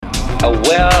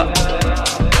aware of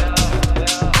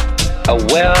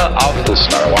this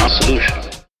marijuana solution.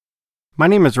 My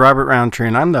name is Robert Roundtree,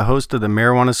 and I'm the host of the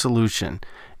Marijuana Solution.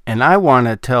 And I want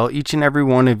to tell each and every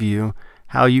one of you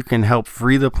how you can help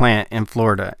free the plant in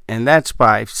Florida, and that's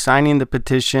by signing the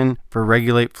petition for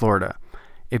Regulate Florida.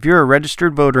 If you're a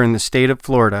registered voter in the state of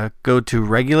Florida, go to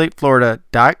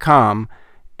regulateflorida.com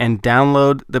and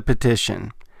download the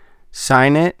petition.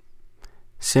 Sign it,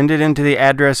 send it into the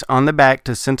address on the back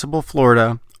to Sensible,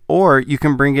 Florida, or you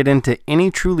can bring it into any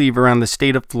TruLeaf around the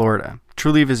state of Florida.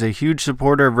 TruLeaf is a huge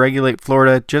supporter of Regulate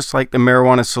Florida, just like the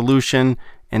Marijuana Solution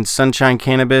and Sunshine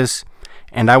Cannabis.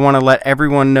 And I want to let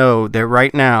everyone know that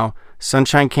right now,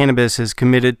 Sunshine Cannabis is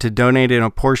committed to donating a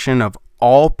portion of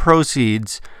all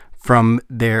proceeds from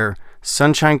their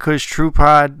Sunshine Kush True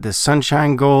Pod, the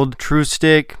Sunshine Gold True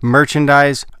Stick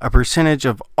merchandise, a percentage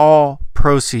of all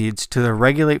proceeds to the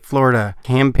Regulate Florida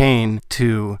campaign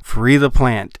to free the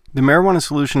plant. The Marijuana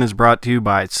Solution is brought to you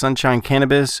by Sunshine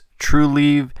Cannabis,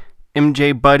 TruLeaf,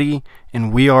 MJ Buddy,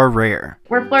 and We Are Rare.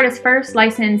 We're Florida's first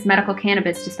licensed medical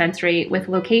cannabis dispensary with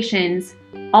locations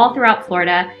all throughout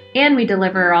Florida, and we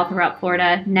deliver all throughout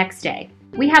Florida next day.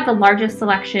 We have the largest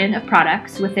selection of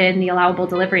products within the allowable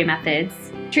delivery methods.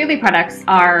 TruLeaf products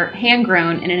are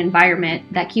hand-grown in an environment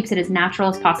that keeps it as natural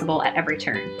as possible at every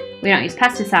turn. We don't use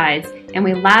pesticides, and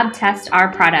we lab test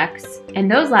our products, and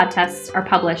those lab tests are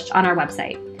published on our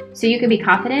website. So you can be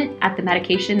confident at the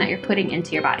medication that you're putting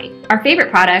into your body. Our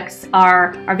favorite products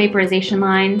are our vaporization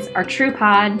lines, our True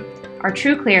Pod, our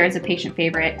True Clear is a patient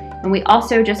favorite, and we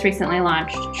also just recently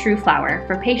launched True Flower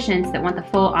for patients that want the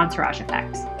full entourage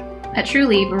effect. At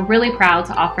TruLeaf, we're really proud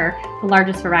to offer the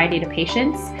largest variety to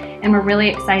patients, and we're really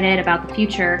excited about the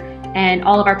future and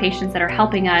all of our patients that are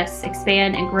helping us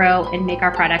expand and grow and make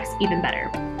our products even better.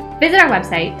 Visit our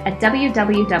website at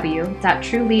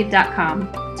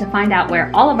www.trueleaf.com to find out where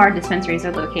all of our dispensaries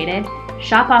are located,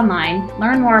 shop online,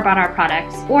 learn more about our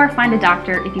products, or find a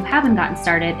doctor if you haven't gotten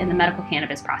started in the medical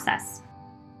cannabis process.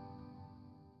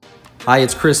 Hi,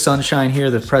 it's Chris Sunshine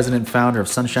here, the president and founder of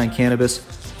Sunshine Cannabis.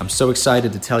 I'm so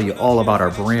excited to tell you all about our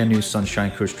brand new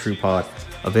Sunshine Kush True Pod,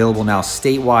 available now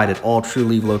statewide at all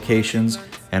TruLeaf locations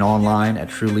and online at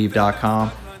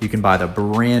trueleaf.com. You can buy the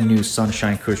brand new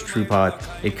Sunshine Kush True Pod.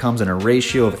 It comes in a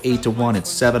ratio of 8-to-1. It's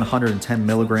 710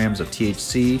 milligrams of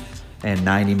THC and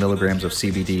 90 milligrams of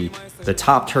CBD. The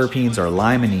top terpenes are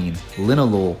limonene,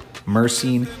 linalool,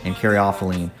 myrcene, and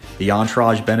caryophyllene. The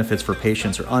entourage benefits for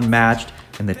patients are unmatched,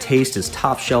 and the taste is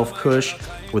top shelf kush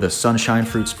with a sunshine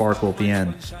fruit sparkle at the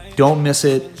end. Don't miss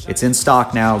it. It's in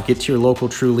stock now. Get to your local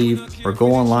TruLeaf or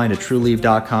go online to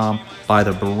trueleaf.com. Buy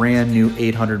the brand new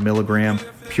 800 milligram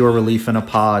Pure Relief in a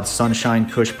Pod Sunshine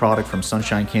Kush product from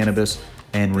Sunshine Cannabis.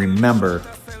 And remember,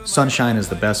 sunshine is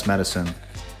the best medicine.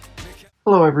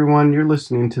 Hello everyone, you're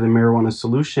listening to the Marijuana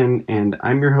Solution, and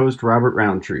I'm your host, Robert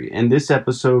Roundtree. In this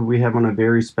episode, we have on a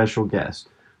very special guest.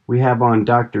 We have on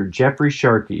Dr. Jeffrey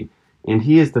Sharkey, and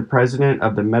he is the president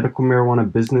of the Medical Marijuana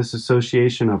Business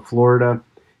Association of Florida.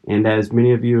 And as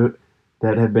many of you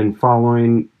that have been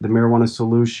following the Marijuana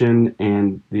Solution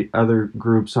and the other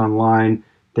groups online,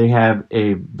 they have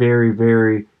a very,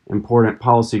 very important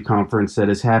policy conference that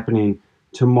is happening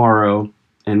tomorrow,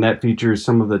 and that features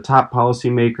some of the top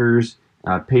policymakers,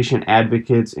 patient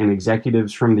advocates, and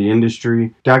executives from the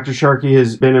industry. Dr. Sharkey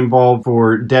has been involved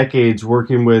for decades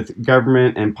working with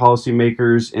government and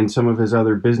policymakers in some of his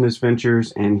other business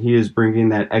ventures, and he is bringing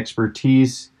that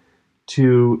expertise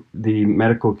to the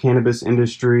medical cannabis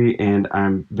industry, and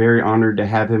I'm very honored to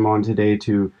have him on today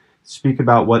to speak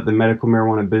about what the Medical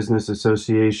Marijuana Business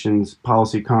Association's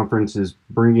policy conference is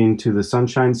bringing to the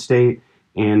Sunshine State,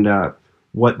 and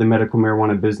what the Medical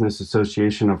Marijuana Business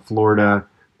Association of Florida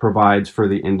provides for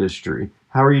the industry.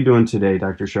 How are you doing today,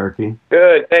 Dr. Sharkey?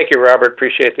 Good. Thank you, Robert.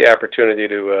 Appreciate the opportunity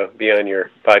to be on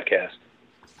your podcast.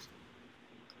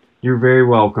 You're very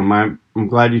welcome. I'm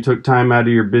glad you took time out of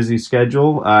your busy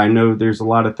schedule. I know there's a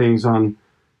lot of things on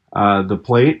the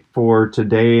plate for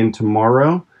today and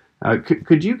tomorrow.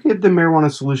 Could you give the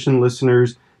Marijuana Solution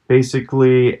listeners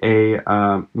basically a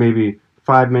maybe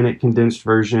 5-minute condensed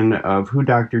version of who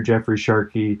Dr. Jeffrey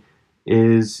Sharkey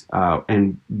is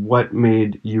and what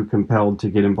made you compelled to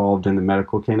get involved in the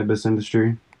medical cannabis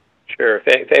industry? Sure.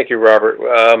 Thank you, Robert.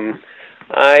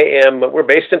 We're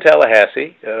based in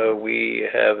Tallahassee. We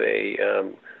have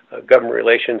a government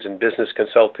relations and business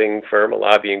consulting firm, a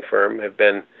lobbying firm, have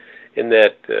been in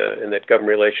that government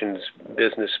relations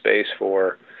business space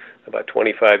for about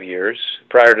 25 years.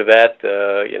 Prior to that,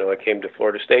 I came to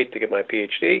Florida State to get my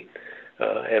PhD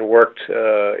and worked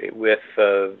with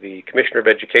the Commissioner of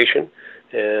Education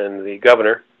and the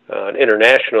Governor on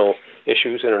international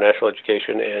issues, international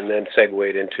education, and then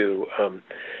segued into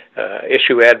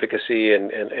issue advocacy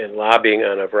and lobbying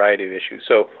on a variety of issues.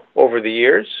 So over the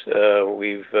years,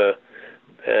 we've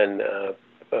been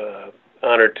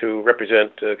honored to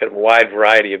represent kind of a wide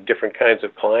variety of different kinds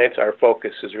of clients. Our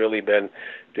focus has really been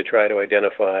to try to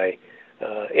identify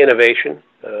innovation,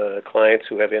 clients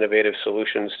who have innovative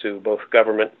solutions to both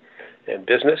government and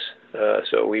business.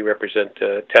 So we represent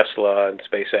Tesla and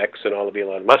SpaceX and all of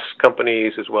Elon Musk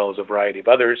companies, as well as a variety of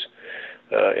others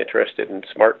interested in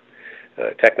smart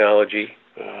technology.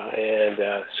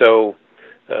 So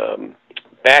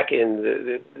back in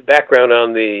the background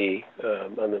on the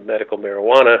medical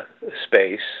marijuana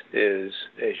space is,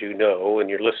 as you know, and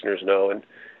your listeners know,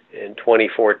 in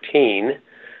 2014,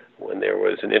 when there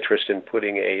was an interest in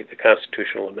putting the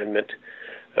constitutional amendment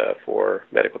for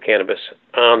medical cannabis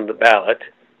on the ballot,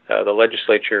 the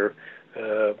legislature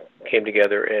came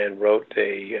together and wrote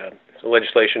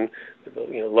legislation,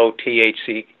 low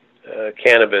THC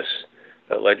cannabis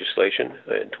legislation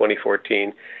in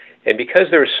 2014. And because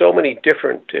there were so many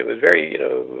different, it was very,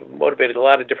 motivated a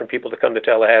lot of different people to come to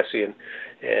Tallahassee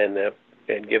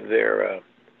and give their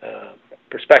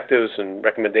perspectives and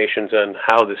recommendations on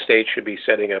how the state should be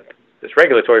setting up this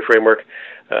regulatory framework.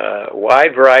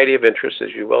 Wide variety of interests,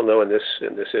 as you well know, in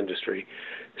this industry.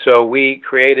 So we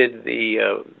created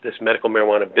this Medical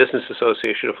Marijuana Business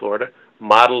Association of Florida,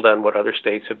 modeled on what other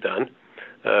states have done,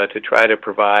 to try to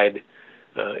provide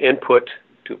input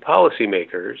to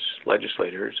policymakers,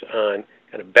 legislators, on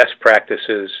kind of best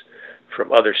practices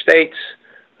from other states,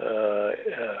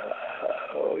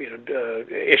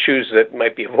 issues that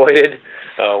might be avoided,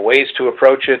 ways to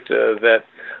approach it that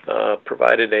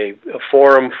provided a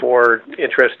forum for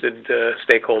interested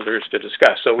stakeholders to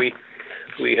discuss. So we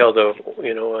held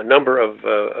a number of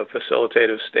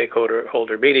facilitative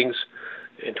stakeholder meetings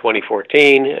in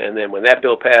 2014, and then when that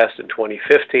bill passed in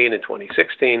 2015 and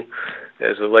 2016,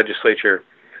 as the legislature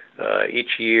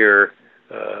each year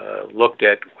looked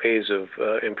at ways of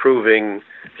improving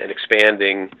and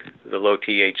expanding the low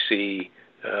THC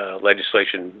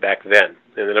legislation back then.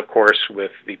 And then, of course,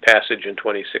 with the passage in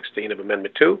 2016 of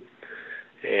Amendment 2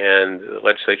 and the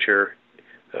legislature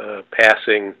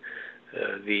passing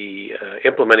the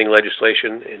implementing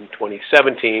legislation in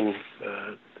 2017,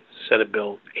 Senate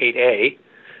Bill 8A,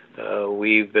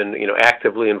 we've been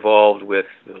actively involved with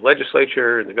the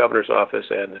legislature and the governor's office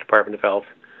and the Department of Health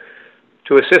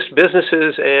to assist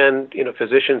businesses and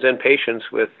physicians and patients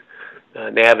with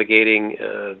navigating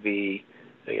the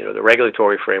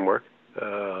regulatory framework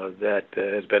that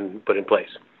has been put in place.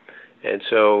 And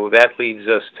so that leads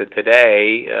us to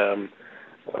today.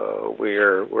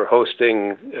 We're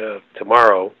hosting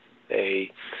tomorrow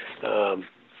a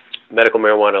medical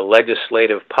marijuana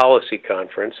legislative policy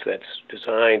conference that's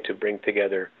designed to bring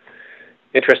together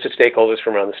interested stakeholders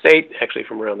from around the state, actually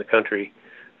from around the country,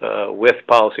 with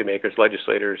policymakers,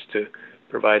 legislators, to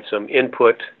provide some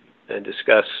input and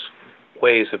discuss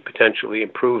ways of potentially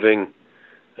improving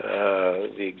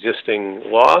the existing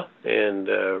law and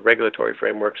regulatory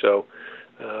framework. So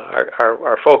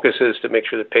our focus is to make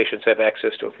sure that patients have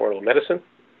access to affordable medicine,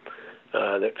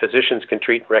 that physicians can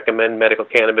treat and recommend medical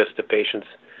cannabis to patients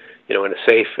in a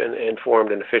safe and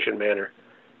informed and efficient manner,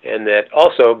 and that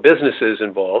also businesses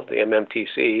involved, the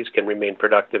MMTCs, can remain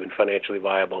productive and financially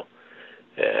viable,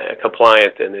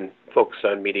 compliant, and then focus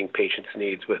on meeting patients'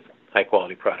 needs with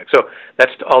high-quality products. So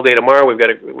that's all day tomorrow. We've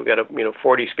got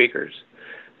 40 speakers,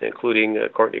 including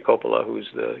Courtney Coppola, who's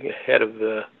the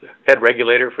head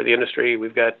regulator for the industry.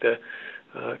 We've got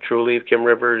Trulieve, Kim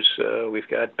Rivers. We've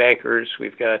got bankers.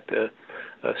 We've got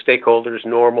stakeholders,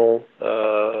 normal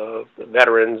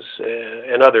veterans,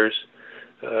 and others.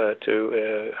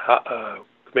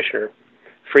 Commissioner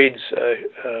Freeds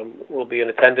will be in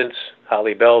attendance.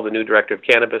 Holly Bell, the new director of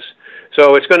cannabis.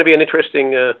 So it's going to be an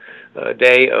interesting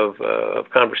day of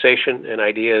conversation and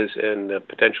ideas and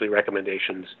potentially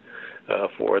recommendations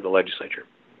for the legislature.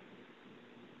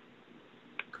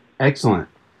 Excellent.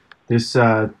 This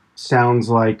sounds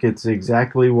like it's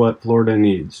exactly what Florida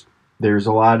needs. There's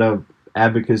a lot of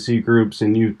advocacy groups,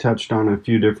 and you touched on a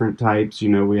few different types.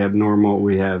 We have normal,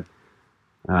 we have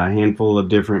a handful of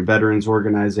different veterans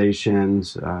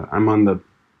organizations. I'm on the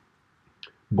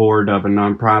board of a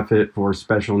nonprofit for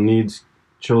special needs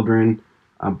children,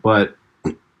 but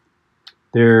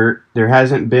there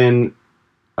hasn't been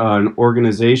an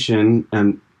organization,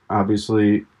 and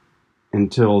obviously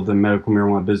until the Medical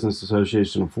Marijuana Business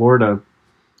Association of Florida,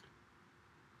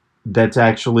 that's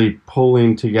actually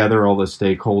pulling together all the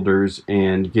stakeholders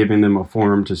and giving them a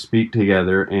forum to speak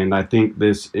together. And I think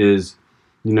this is,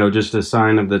 just a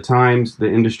sign of the times. The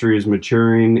industry is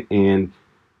maturing, and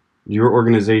your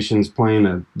organization's playing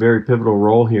a very pivotal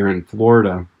role here in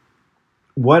Florida.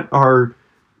 What are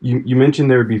you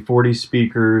mentioned there would be 40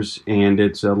 speakers and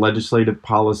it's a legislative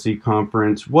policy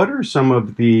conference. What are some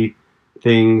of the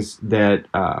things that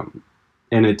an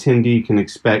attendee can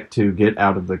expect to get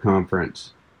out of the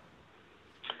conference?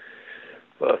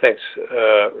 Well, thanks,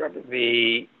 Robert. Let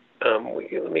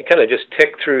me kind of just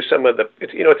tick through some of the.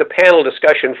 It's a panel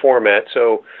discussion format,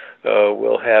 so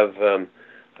we'll have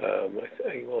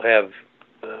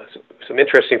some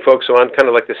interesting folks on kind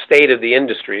of like the state of the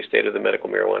industry, state of the medical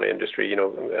marijuana industry.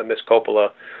 Ms. Coppola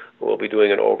will be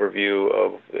doing an overview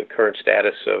of the current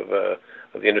status of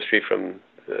the industry from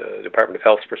the Department of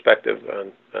Health's perspective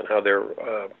on how they're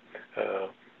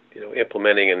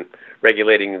implementing and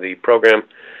regulating the program.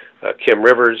 Kim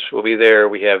Rivers will be there.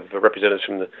 We have representatives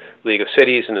from the League of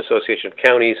Cities and Association of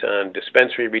Counties on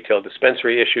retail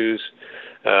dispensary issues.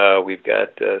 We've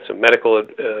got some medical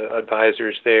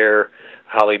advisors there.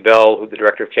 Holly Bell, who's the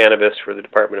Director of Cannabis for the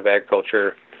Department of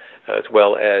Agriculture, as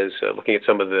well as looking at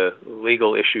some of the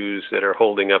legal issues that are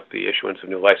holding up the issuance of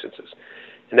new licenses.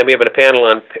 And then we have a panel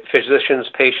on physicians,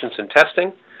 patients, and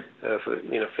testing.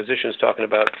 Physicians talking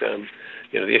about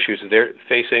the issues that they're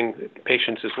facing,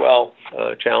 patients as well,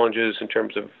 challenges in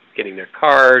terms of getting their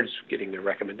cards, getting their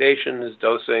recommendations,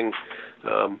 dosing.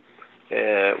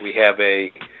 We have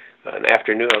an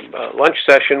afternoon lunch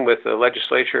session with the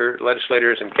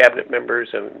legislators and cabinet members,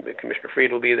 and Commissioner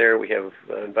Freed will be there. We have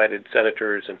invited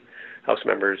senators and House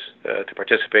members to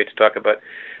participate to talk about.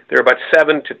 There are about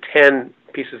 7 to 10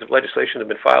 pieces of legislation that have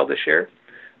been filed this year,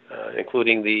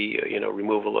 including the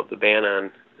removal of the ban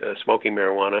on smoking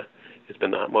marijuana. Has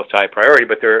been the most high priority,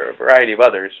 but there are a variety of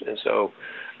others, and so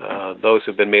those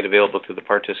have been made available to the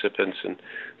participants, and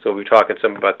so we're talking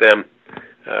some about them.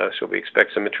 So we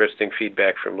expect some interesting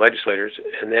feedback from legislators.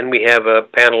 And then we have a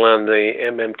panel on the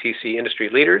MMTC industry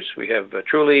leaders. We have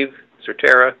TrueLeave,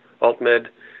 Certera, AltMed,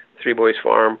 Three Boys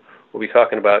Farm. We'll be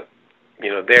talking about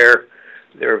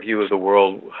their view of the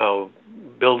world, how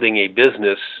building a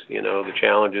business, the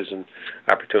challenges and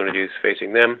opportunities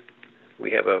facing them.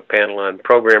 We have a panel on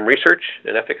program research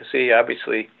and efficacy.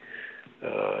 Obviously,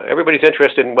 everybody's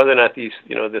interested in whether or not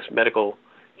this medical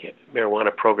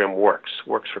marijuana program works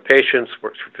for patients,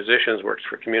 works for physicians, works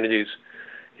for communities,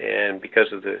 and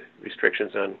because of the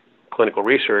restrictions on clinical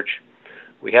research,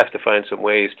 we have to find some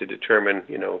ways to determine,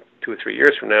 2 or 3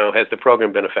 years from now, has the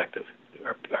program been effective?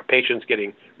 Are patients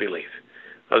getting relief,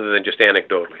 other than just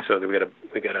anecdotally? So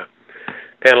we got a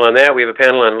panel on that. We have a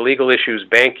panel on legal issues,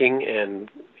 banking, and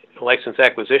license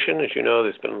acquisition. As you know,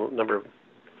 there's been a number of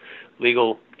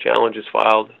legal challenges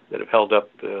filed that have held up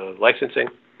licensing.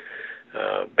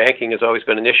 Banking has always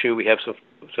been an issue. We have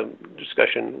some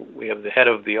discussion. We have the head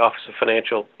of the Office of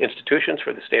Financial Institutions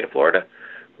for the state of Florida,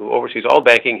 who oversees all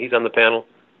banking. He's on the panel.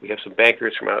 We have some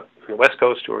bankers from out on the West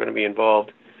Coast who are going to be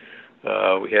involved.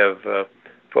 We have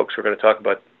folks who are going to talk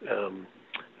about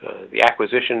the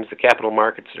acquisitions, the capital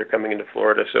markets that are coming into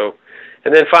Florida. So,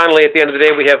 and then finally, at the end of the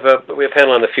day, we have a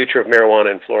panel on the future of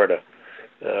marijuana in Florida.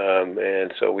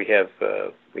 And so we have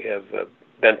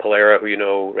Ben Polera,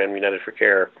 who ran United for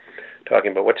Care,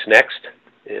 talking about what's next,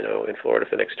 in Florida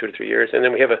for the next 2 to 3 years. And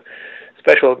then we have a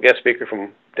special guest speaker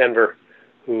from Denver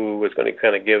who is going to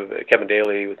kind of give, Kevin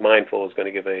Daly with Mindful is going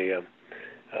to give an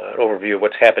overview of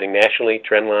what's happening nationally,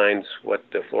 trend lines, what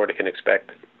Florida can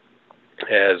expect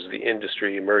as the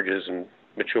industry emerges and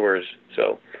matures.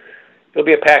 So it'll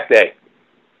be a packed day.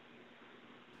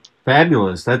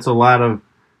 Fabulous. That's a lot of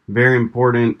very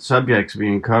important subjects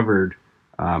being covered.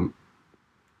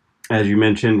 As you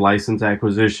mentioned, license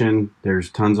acquisition, there's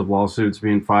tons of lawsuits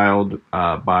being filed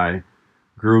by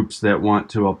groups that want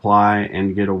to apply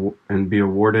and be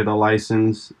awarded a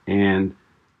license, and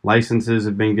licenses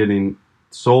have been getting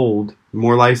sold.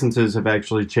 More licenses have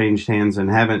actually changed hands than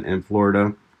haven't in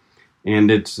Florida, and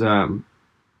it's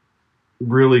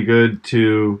really good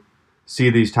to see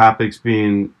these topics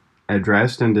being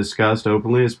addressed and discussed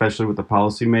openly, especially with the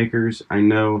policymakers. I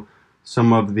know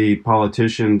some of the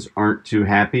politicians aren't too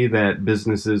happy that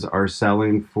businesses are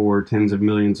selling for tens of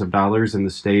millions of dollars and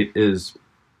the state is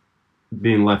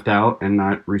being left out and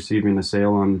not receiving a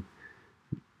sale on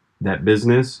that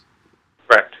business.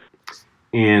 Correct.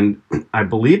 And I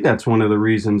believe that's one of the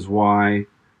reasons why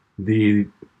the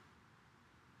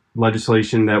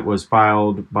legislation that was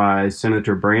filed by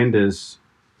Senator Brandis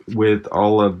with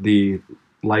all of the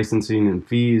licensing and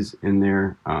fees in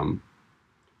there,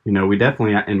 we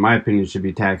definitely, in my opinion, should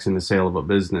be taxing the sale of a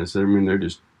business. I mean, they're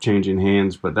just changing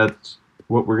hands, but that's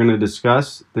what we're going to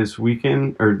discuss this week,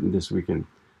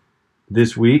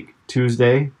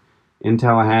 Tuesday, in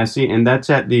Tallahassee, and that's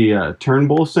at the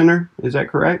Turnbull Center. Is that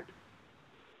correct?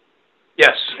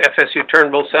 Yes, FSU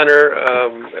Turnbull Center,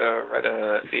 right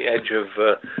on the edge of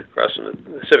across from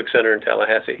the Civic Center in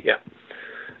Tallahassee. Yeah,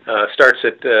 starts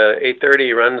at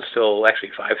 8:30, runs till actually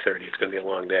 5:30. It's going to be a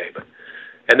long day,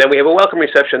 and then we have a welcome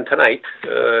reception tonight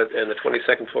in the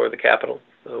 22nd floor of the Capitol,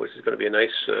 which is going to be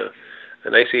a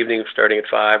nice evening starting at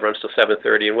 5, runs till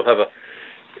 7:30, and we'll have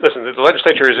listen, the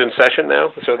legislature is in session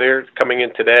now, so they're coming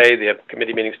in today. They have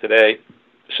committee meetings today,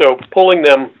 so pulling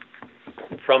them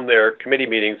from their committee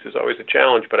meetings is always a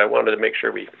challenge, but I wanted to make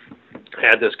sure we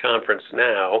had this conference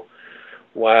now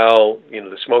while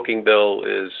the smoking bill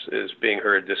is being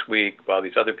heard this week, while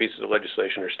these other pieces of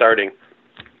legislation are starting.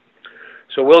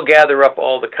 So we'll gather up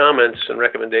all the comments and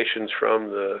recommendations from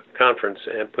the conference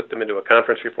and put them into a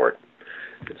conference report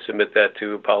and submit that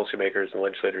to policymakers and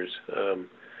legislators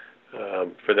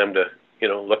for them to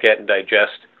look at and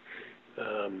digest.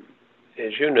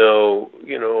 As you know,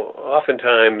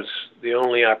 oftentimes the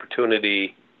only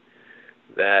opportunity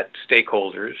that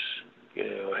stakeholders,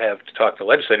 have to talk to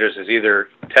legislators is either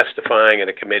testifying at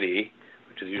a committee,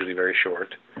 which is usually very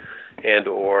short, and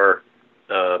or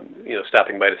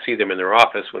stopping by to see them in their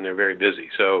office when they're very busy.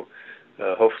 So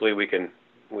hopefully we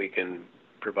can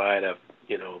provide a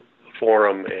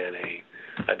forum and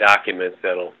a document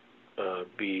that'll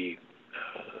be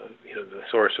the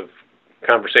source of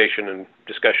conversation and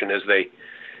discussion as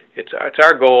it's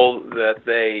our goal that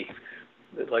the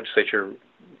legislature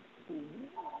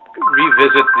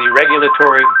revisit the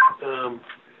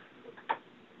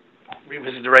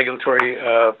regulatory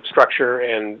structure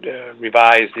and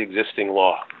revise the existing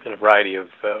law in a variety of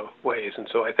ways. And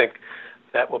so I think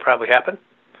that will probably happen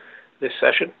this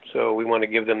session. So we want to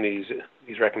give them these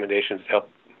recommendations to help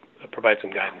provide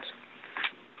some guidance.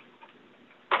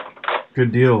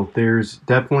 Good deal. There's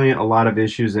definitely a lot of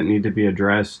issues that need to be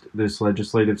addressed this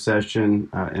legislative session,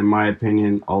 in my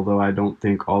opinion, although I don't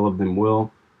think all of them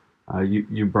will.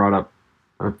 You brought up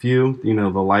a few, the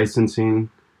licensing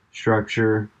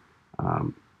structure.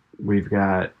 We've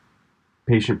got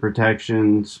patient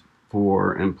protections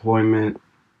for employment,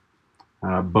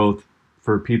 both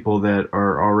for people that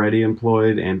are already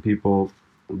employed and people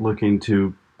looking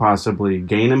to possibly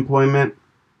gain employment.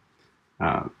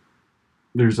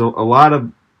 There's a lot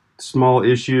of small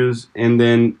issues, and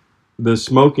then the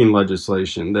smoking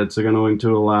legislation that's going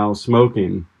to allow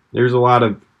smoking. There's a lot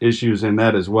of issues in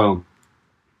that as well,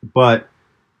 but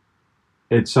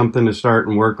it's something to start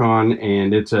and work on,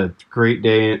 and it's a great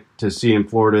day to see in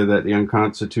Florida that the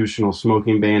unconstitutional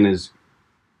smoking ban is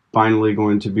finally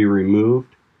going to be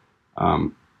removed.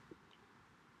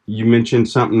 You mentioned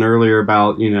something earlier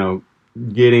about,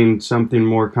 getting something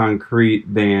more concrete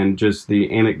than just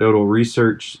the anecdotal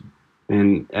research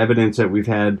and evidence that we've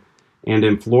had. And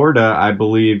in Florida, I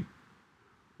believe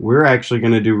we're actually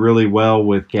going to do really well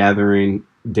with gathering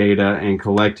data and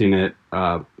collecting it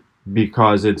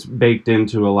because it's baked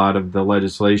into a lot of the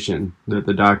legislation that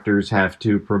the doctors have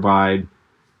to provide,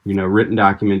 written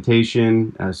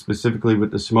documentation. Specifically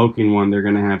with the smoking one, they're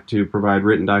going to have to provide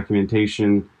written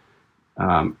documentation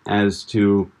as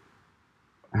to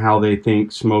how they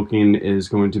think smoking is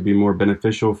going to be more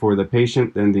beneficial for the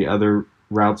patient than the other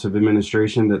routes of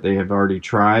administration that they have already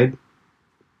tried.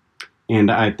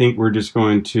 And I think we're just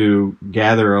going to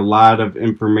gather a lot of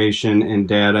information and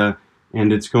data,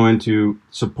 and it's going to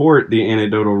support the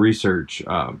anecdotal research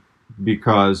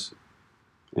because,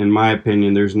 in my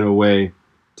opinion, there's no way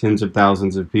tens of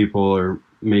thousands of people are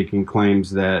making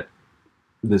claims that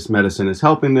this medicine is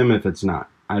helping them if it's not.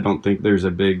 I don't think there's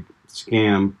a big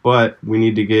scam, but we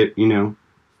need to get,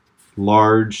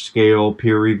 large-scale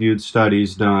peer-reviewed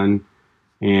studies done,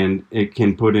 and it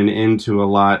can put an end to a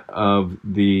lot of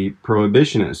the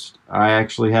prohibitionists. I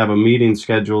actually have a meeting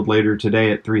scheduled later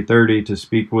today at 3:30 to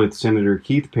speak with Senator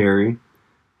Keith Perry,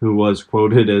 who was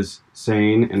quoted as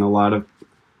saying, and a lot of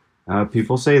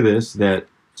people say this, that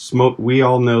we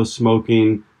all know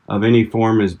smoking of any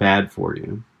form is bad for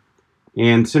you.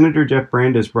 And Senator Jeff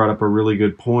Brandes brought up a really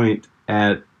good point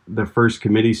at the first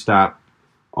committee stop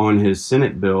on his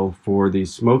Senate bill for the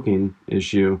smoking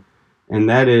issue, and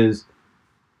that is,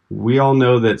 we all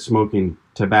know that smoking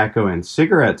tobacco and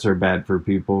cigarettes are bad for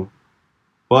people,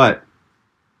 but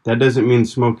that doesn't mean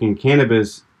smoking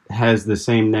cannabis has the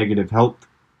same negative health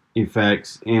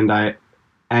effects. And I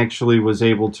actually was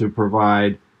able to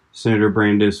provide Senator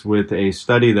Brandes with a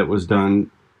study that was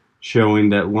done showing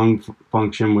that lung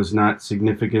function was not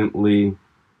significantly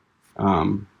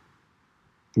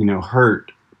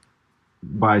hurt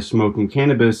by smoking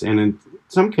cannabis, and in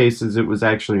some cases it was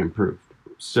actually improved.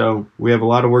 So we have a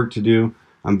lot of work to do.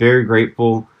 I'm very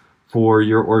grateful for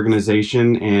your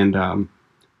organization and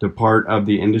the part of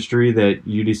the industry that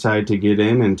you decide to get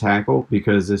in and tackle,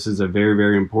 because this is a very,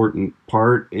 very important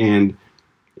part, and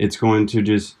it's going to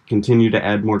just continue to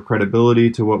add more credibility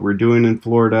to what we're doing in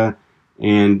Florida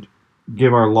and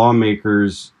give our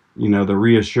lawmakers, the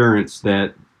reassurance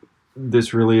that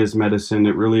this really is medicine,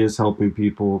 it really is helping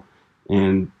people,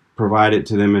 and provide it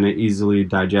to them in an easily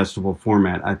digestible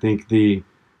format. I think the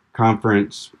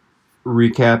conference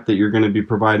recap that you're going to be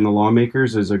providing the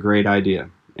lawmakers is a great idea.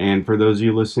 And for those of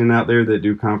you listening out there that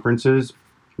do conferences,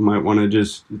 you might want to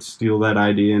just steal that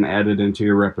idea and add it into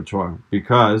your repertoire,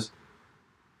 because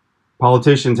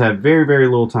politicians have very, very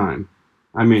little time.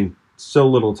 I mean, so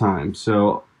little time.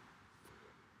 So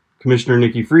Commissioner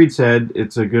Nikki Fried said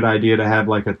it's a good idea to have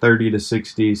like a 30 to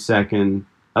 60 second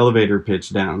elevator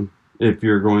pitch down if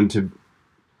you're going to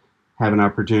have an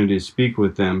opportunity to speak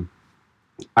with them.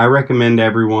 I recommend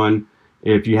everyone,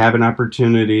 if you have an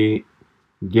opportunity,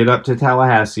 get up to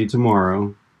Tallahassee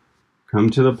tomorrow, come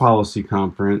to the policy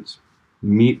conference,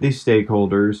 meet the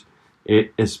stakeholders,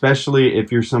 especially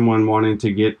if you're someone wanting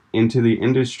to get into the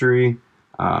industry.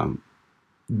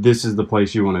 This is the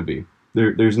place you want to be.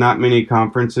 There's not many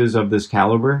conferences of this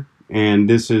caliber, and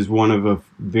this is one of a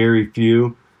very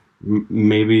few,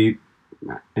 maybe,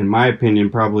 in my opinion,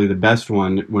 probably the best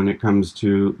one when it comes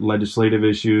to legislative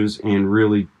issues and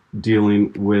really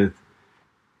dealing with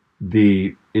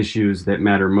the issues that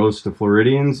matter most to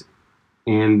Floridians,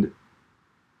 and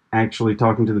actually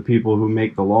talking to the people who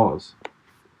make the laws.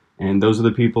 And those are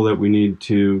the people that we need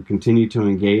to continue to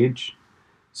engage.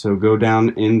 So go down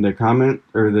in the comment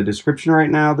or the description right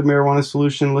now, the Marijuana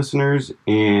Solution listeners,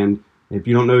 and if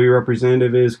you don't know who your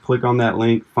representative is, click on that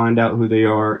link, find out who they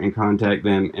are, and contact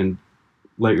them, and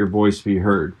let your voice be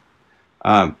heard.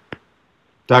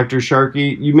 Dr.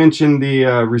 Sharkey, you mentioned the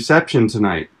reception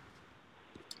tonight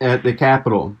at the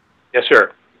Capitol. Yes,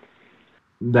 sir.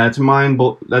 That's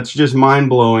just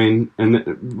mind-blowing.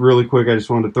 And really quick, I just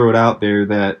wanted to throw it out there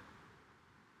that,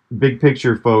 big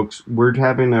picture, folks, we're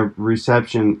having a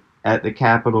reception at the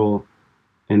Capitol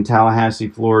in Tallahassee,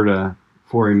 Florida,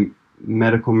 for a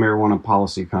medical marijuana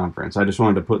policy conference. I just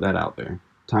wanted to put that out there.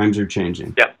 Times are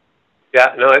changing. Yeah.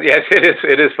 Yeah, no, yes,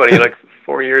 it is funny. Like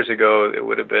 4 years ago, it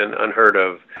would have been unheard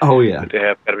of. Oh, yeah. To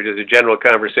have kind of just a general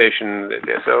conversation.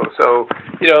 So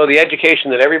the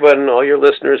education that everyone, all your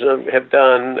listeners have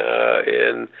done,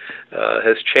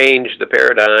 has changed the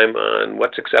paradigm on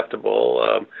what's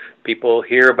acceptable. People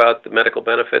hear about the medical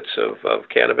benefits of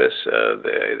cannabis.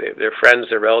 Their friends,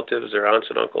 their relatives, their aunts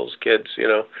and uncles, kids,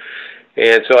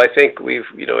 and so I think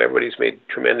everybody's made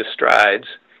tremendous strides,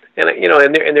 and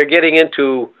they're getting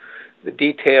into the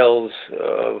details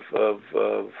of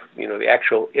the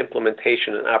actual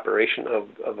implementation and operation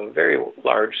of a very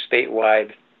large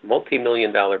statewide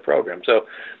multi-million-dollar program. So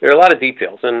there are a lot of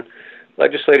details, and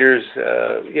legislators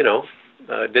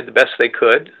did the best they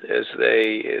could as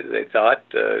they thought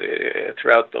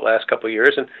throughout the last couple of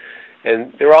years,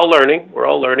 and they're all learning. We're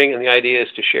all learning, and the idea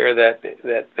is to share that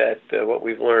what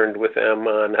we've learned with them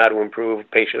on how to improve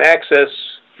patient access,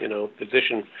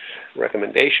 physician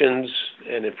recommendations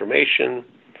and information,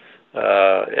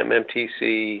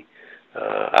 MMTC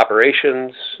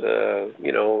operations.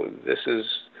 This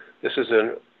is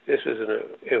an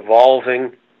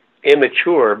evolving,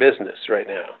 immature business right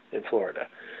now in Florida,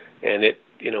 and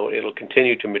it'll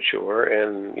continue to mature,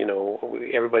 and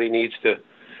everybody needs to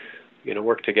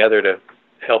work together to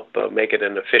help make it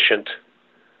an efficient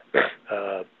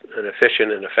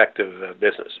and effective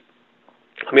business.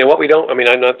 I'm not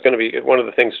going to be, one of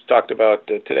the things talked about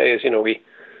today is,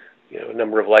 a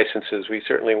number of licenses. We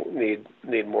certainly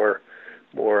need more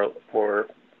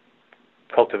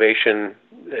cultivation,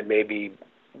 and maybe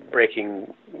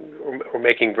breaking or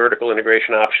making vertical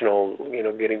integration optional,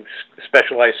 getting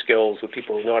specialized skills with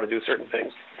people who know how to do certain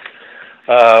things.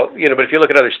 But if you look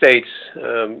at other states,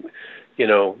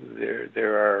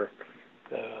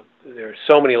 there are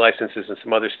so many licenses in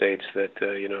some other states that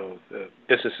the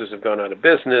businesses have gone out of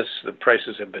business, the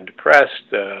prices have been depressed,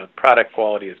 product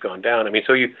quality has gone down.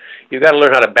 So you've got to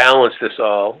learn how to balance this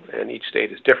all, and each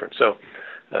state is different. So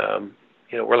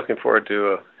we're looking forward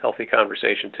to a healthy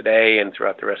conversation today and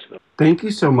throughout the rest of the. Thank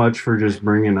you so much for just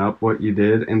bringing up what you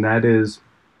did, and that is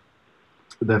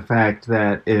the fact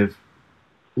that if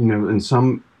in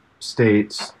some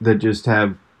states that just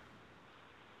have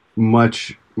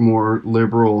much more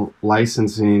liberal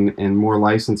licensing and more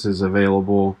licenses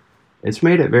available, it's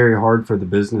made it very hard for the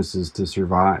businesses to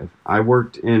survive. I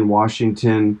worked in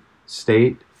Washington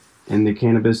State in the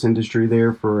cannabis industry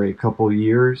there for a couple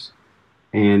years,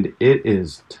 and it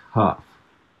is tough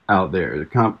out there.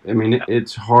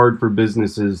 It's hard for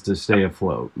businesses to stay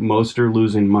afloat. Most are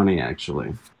losing money,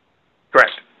 actually.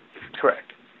 Correct.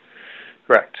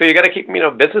 Correct. So you got to keep,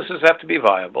 businesses have to be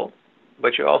viable,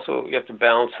 but you have to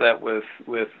balance that with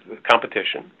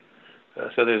competition.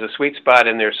 So there's a sweet spot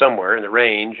in there somewhere in the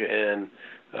range, and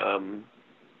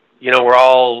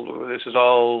this is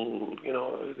all,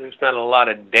 there's not a lot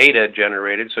of data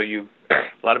generated, so a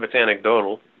lot of it's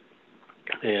anecdotal,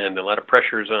 and a lot of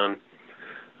pressures on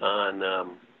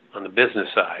the business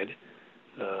side.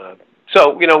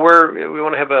 So we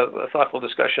want to have a thoughtful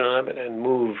discussion on it and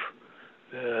move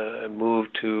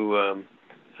to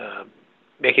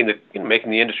making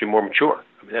the industry more mature.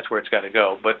 I mean, that's where it's got to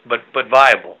go, but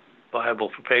viable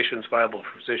for patients, viable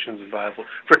for physicians, and viable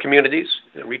for communities.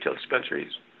 Retail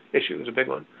dispensaries issue is a big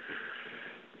one,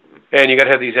 and you got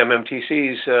to have these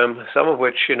MMTCs, some of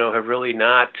which have really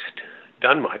not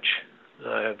done much.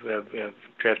 Have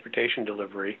transportation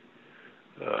delivery,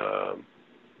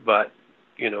 but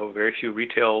very few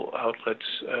retail outlets,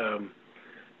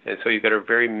 and so you've got a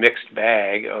very mixed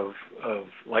bag of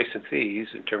licensees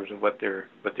in terms of what they're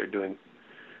doing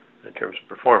in terms of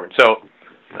performance. So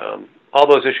all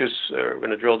those issues we're going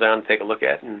to drill down and take a look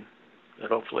at, and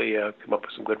hopefully come up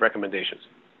with some good recommendations.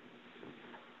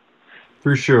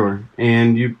 For sure.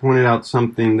 And you pointed out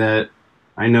something that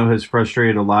I know has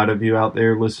frustrated a lot of you out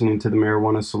there listening to the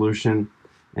Marijuana Solution,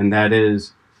 and that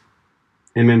is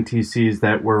MMTCs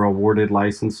that were awarded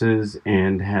licenses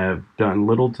and have done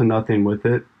little to nothing with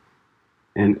it.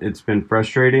 And it's been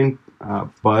frustrating,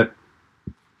 but,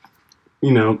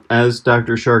 as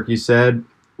Dr. Sharkey said,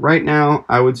 right now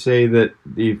I would say that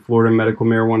the Florida Medical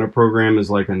Marijuana Program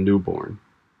is like a newborn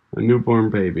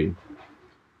baby.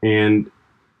 And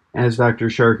as Dr.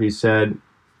 Sharkey said,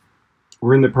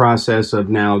 we're in the process of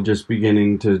now just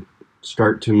beginning to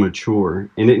start to mature,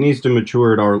 and it needs to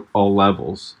mature at all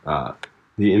levels. The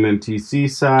MMTC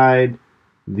side,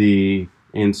 the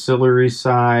ancillary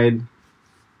side,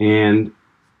 and,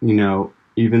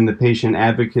 even the patient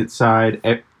advocate side.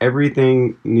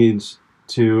 Everything needs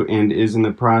to and is in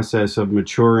the process of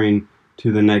maturing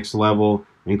to the next level,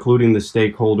 including the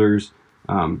stakeholders.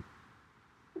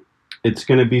 It's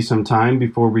going to be some time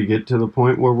before we get to the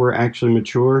point where we're actually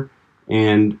mature,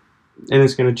 and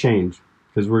it's going to change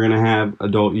because we're going to have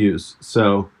adult use.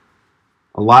 So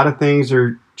a lot of things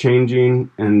are changing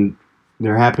and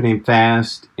they're happening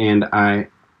fast, and I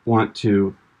want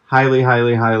to highly,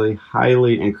 highly, highly,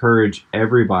 highly encourage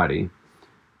everybody.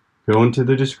 Go into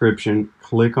the description,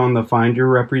 click on the Find Your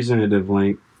Representative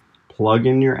link, plug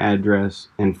in your address,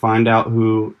 and find out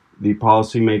who the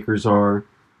policymakers are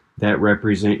that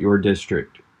represent your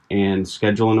district, and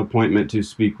schedule an appointment to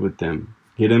speak with them.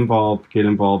 Get involved, get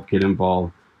involved, get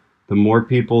involved. The more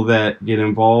people that get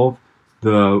involved,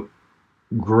 the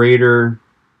greater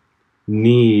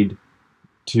need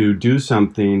to do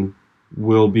something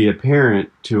will be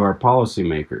apparent to our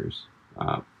policymakers.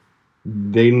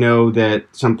 They know that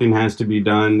something has to be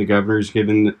done. The governor's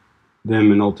given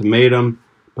them an ultimatum,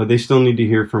 but they still need to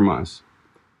hear from us.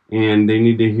 And they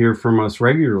need to hear from us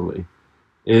regularly.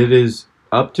 It is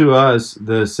up to us,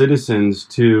 the citizens,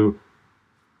 to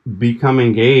become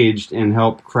engaged and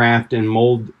help craft and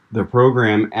mold the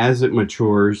program as it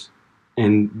matures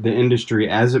and the industry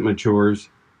as it matures,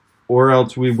 or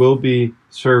else we will be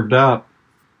served up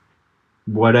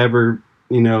whatever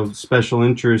special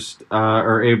interests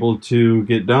are able to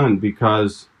get done,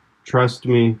 because trust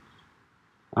me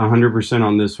 100%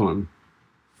 on this one.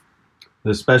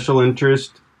 The special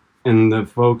interest and the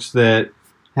folks that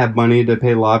have money to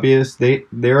pay lobbyists,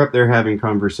 they're up there having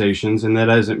conversations, and that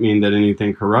doesn't mean that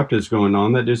anything corrupt is going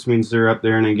on. That just means they're up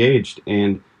there and engaged,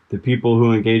 and the people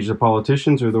who engage the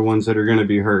politicians are the ones that are going to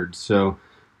be heard. So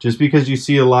just because you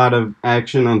see a lot of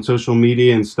action on social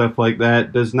media and stuff like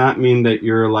that does not mean that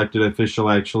your elected official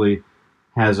actually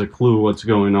has a clue what's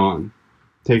going on.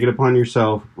 Take it upon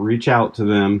yourself, reach out to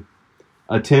them,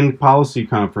 attend policy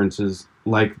conferences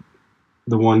like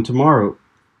the one tomorrow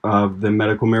of the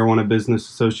Medical Marijuana Business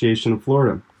Association of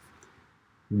Florida.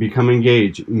 Become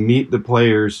engaged, meet the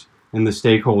players and the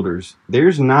stakeholders.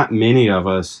 There's not many of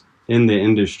us in the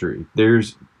industry.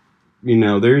 There's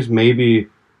maybe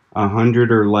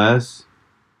 100 or less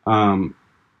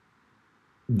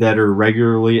that are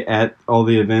regularly at all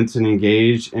the events and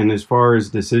engaged. And as far as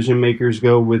decision makers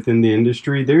go within the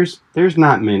industry, there's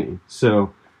not many.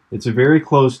 So it's a very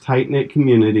close, tight-knit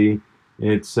community.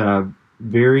 It's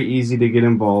very easy to get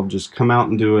involved. Just come out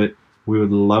and do it. We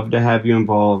would love to have you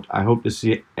involved. I hope to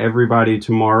see everybody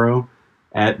tomorrow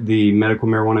at the Medical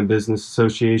Marijuana Business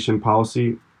Association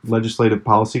Legislative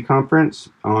Policy Conference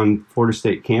on Florida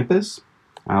State campus.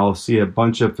 I'll see a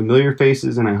bunch of familiar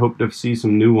faces, and I hope to see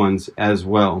some new ones as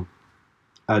well.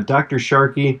 Dr.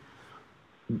 Sharkey,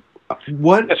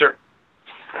 Yes, sir.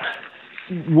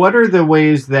 what are the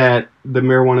ways that the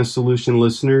Marijuana Solution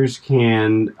listeners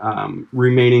can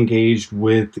remain engaged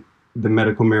with the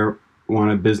Medical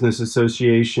Marijuana Business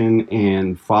Association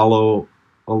and follow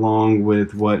along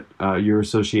with what your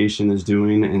association is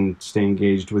doing and stay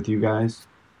engaged with you guys?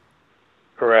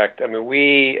 Correct. I mean,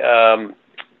 we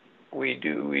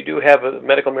do have a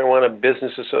Medical Marijuana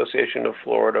Business Association of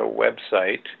Florida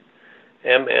website,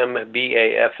 mmbafl.com.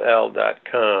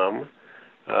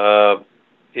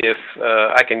 If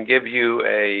I can give you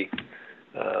an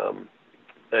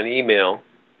email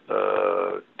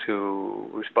to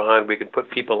respond, we can put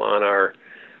people on our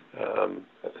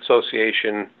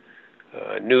association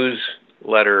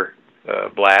newsletter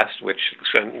blast, which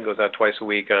goes out twice a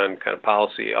week on kind of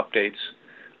policy updates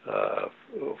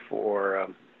for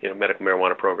medical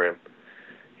marijuana program,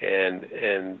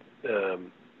 and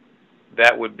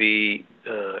that would be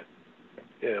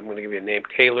I'm going to give you a name,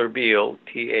 Taylor Beal,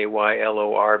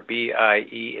 TaylorBiehl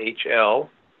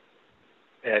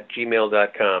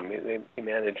 @gmail.com. He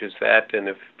manages that, and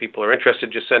if people are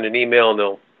interested, just send an email and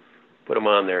they'll put them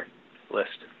on their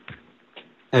list.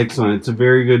 Excellent. It's a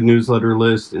very good newsletter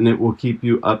list, and it will keep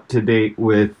you up to date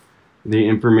with the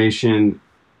information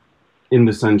in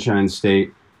the Sunshine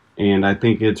State, and I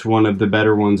think it's one of the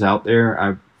better ones out there.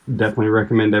 I definitely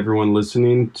recommend everyone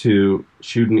listening to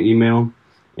shoot an email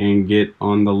and get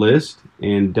on the list,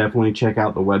 and definitely check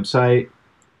out the website,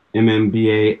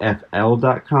 mmbafl.com.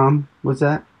 Was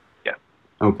that? Yeah.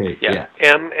 Okay. Yeah.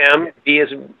 M-M-B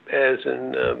as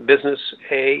in business,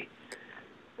 A-F-L.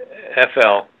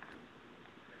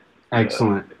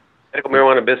 Excellent. Medical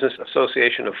Marijuana Business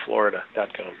Association of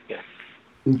Florida.com. Yeah.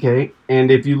 Okay.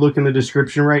 And if you look in the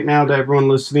description right now, to everyone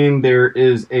listening, there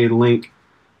is a link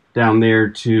down there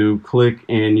to click,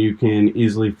 and you can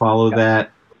easily follow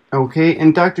that. Okay.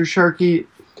 And Dr. Sharkey,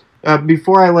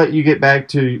 before I let you get back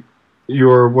to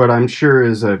your what I'm sure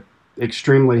is a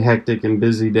extremely hectic and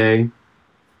busy day,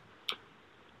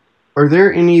 are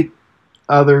there any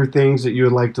other things that you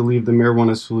would like to leave the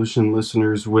Marijuana Solution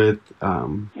listeners with?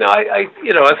 No, I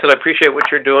said I appreciate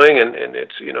what you're doing, and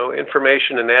it's,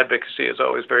 information and advocacy is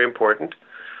always very important.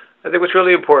 I think what's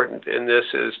really important in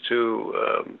this is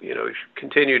to,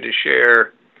 continue to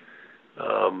share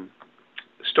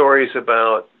stories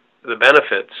about the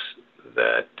benefits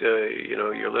that,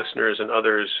 your listeners and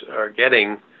others are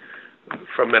getting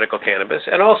from medical cannabis,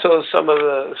 and also some of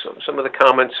the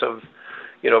comments of,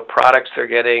 products they're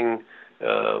getting,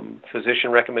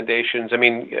 physician recommendations. I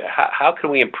mean, how can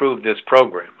we improve this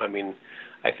program? I mean,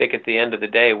 I think at the end of the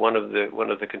day, one of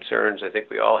the concerns I think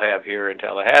we all have here in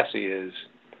Tallahassee is,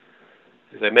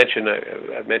 as I've mentioned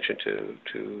to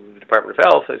the Department of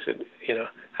Health, I said,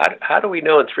 how do we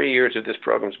know in 3 years that this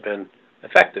program's been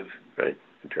effective, right,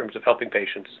 in terms of helping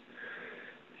patients?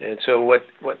 And so what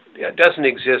doesn't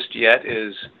exist yet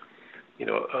is, an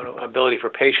ability for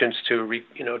patients to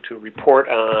report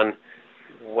on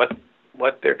what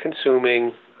they're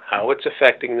consuming, how it's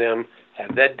affecting them,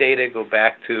 have that data go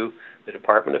back to the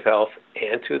Department of Health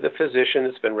and to the physician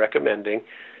that's been recommending.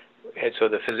 And so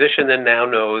the physician then now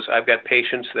knows, I've got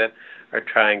patients that are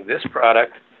trying this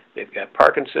product, they've got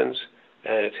Parkinson's,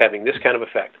 and it's having this kind of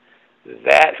effect.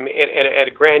 That, I mean, at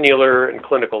a granular and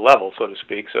clinical level, so to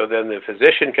speak, so then the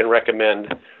physician can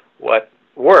recommend what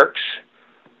works.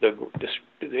 The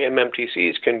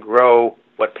MMTCs can grow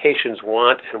what patients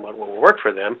want and what will work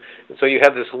for them. And so you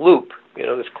have this loop,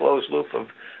 this closed loop of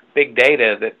big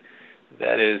data that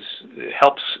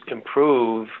helps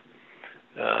improve,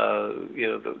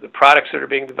 the products that are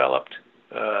being developed,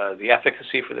 the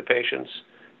efficacy for the patients,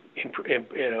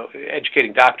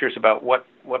 educating doctors about what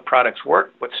products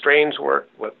work, what strains work,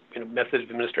 what methods of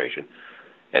administration.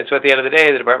 And so at the end of the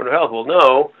day, the Department of Health will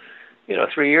know,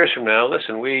 3 years from now,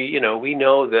 listen, we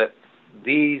know that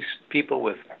these people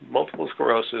with multiple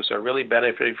sclerosis are really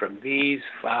benefiting from these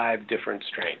 5 different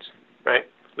strains, right,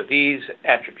 with these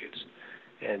attributes.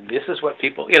 And this is what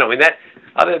people,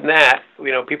 other than that,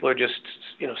 people are just,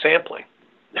 sampling,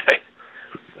 right?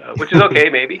 Which is okay,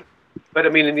 maybe. But I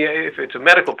mean, if it's a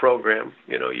medical program,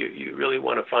 you really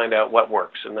want to find out what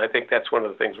works. And I think that's one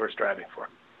of the things we're striving for.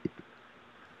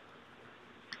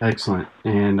 Excellent.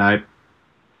 And I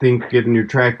think, given your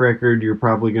track record, you're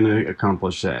probably going to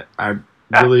accomplish that. I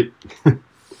really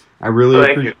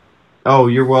appreciate it. Oh,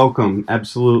 you're welcome.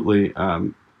 Absolutely.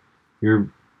 You're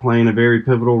playing a very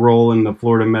pivotal role in the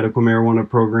Florida medical marijuana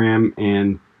program,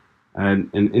 and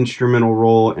an instrumental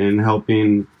role in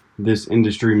helping this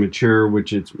industry mature,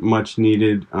 which it's much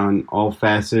needed on all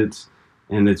facets,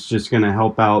 and it's just going to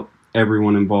help out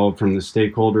everyone involved, from the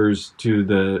stakeholders to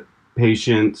the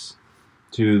patients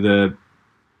to the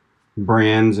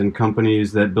brands and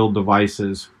companies that build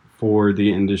devices for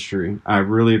the industry. I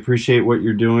really appreciate what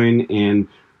you're doing and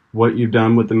what you've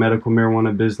done with the Medical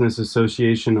Marijuana Business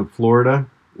Association of Florida.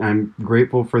 I'm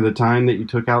grateful for the time that you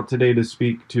took out today to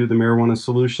speak to the Marijuana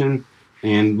Solution,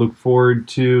 and look forward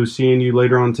to seeing you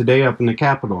later on today up in the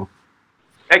Capitol.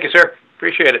 Thank you, sir.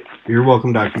 Appreciate it. You're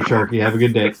welcome, Dr. Sharkey. Have a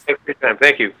good day. Thanks for your time.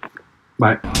 Thank you.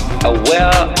 Bye. Aware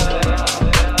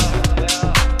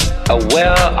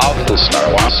of the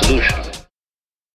marijuana solution.